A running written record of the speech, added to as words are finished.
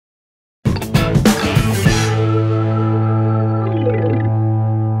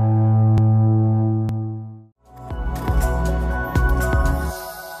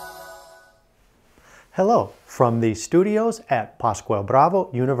Hello from the studios at Pascual Bravo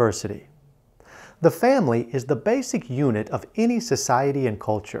University. The family is the basic unit of any society and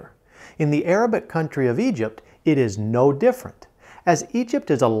culture. In the Arabic country of Egypt, it is no different. As Egypt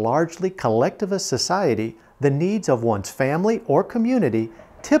is a largely collectivist society, the needs of one's family or community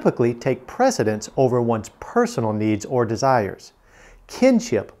typically take precedence over one's personal needs or desires.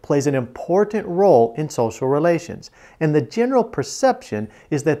 Kinship plays an important role in social relations, and the general perception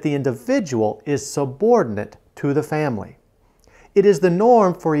is that the individual is subordinate to the family. It is the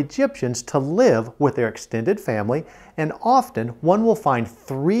norm for Egyptians to live with their extended family, and often one will find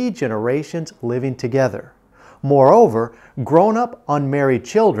 3 generations living together. Moreover, grown-up unmarried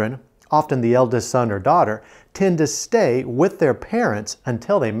children, often the eldest son or daughter, tend to stay with their parents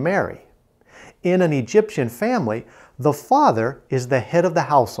until they marry. In an Egyptian family, the father is the head of the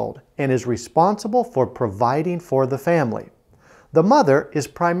household and is responsible for providing for the family. The mother is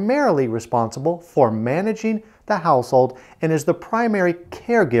primarily responsible for managing the household and is the primary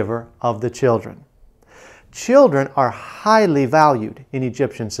caregiver of the children. Children are highly valued in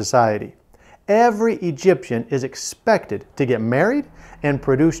Egyptian society. Every Egyptian is expected to get married and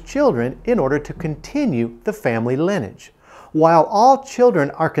produce children in order to continue the family lineage. While all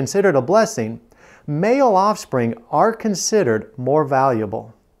children are considered a blessing, male offspring are considered more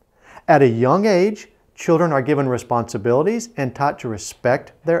valuable. At a young age, children are given responsibilities and taught to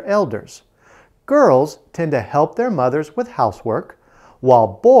respect their elders. Girls tend to help their mothers with housework, while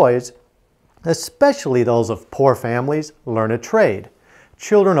boys, especially those of poor families, learn a trade.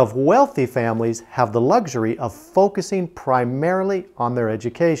 Children of wealthy families have the luxury of focusing primarily on their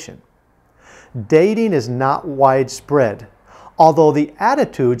education. Dating is not widespread. Although the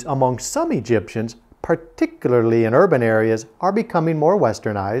attitudes among some Egyptians, particularly in urban areas, are becoming more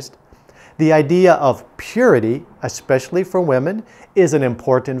westernized, the idea of purity, especially for women, is an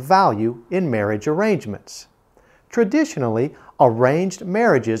important value in marriage arrangements. Traditionally, arranged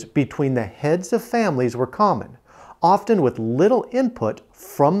marriages between the heads of families were common, often with little input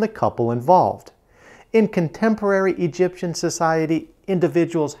from the couple involved. In contemporary Egyptian society,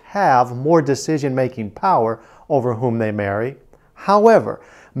 individuals have more decision-making power over whom they marry. However,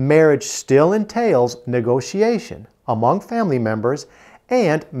 marriage still entails negotiation among family members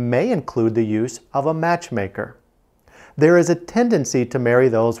and may include the use of a matchmaker. There is a tendency to marry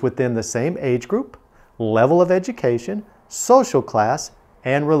those within the same age group, level of education, social class,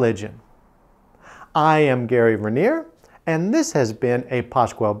 and religion. I am Gary Vernier, and this has been a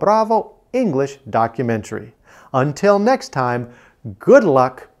Pascual Bravo English documentary. Until next time, good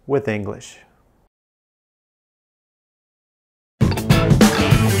luck with English.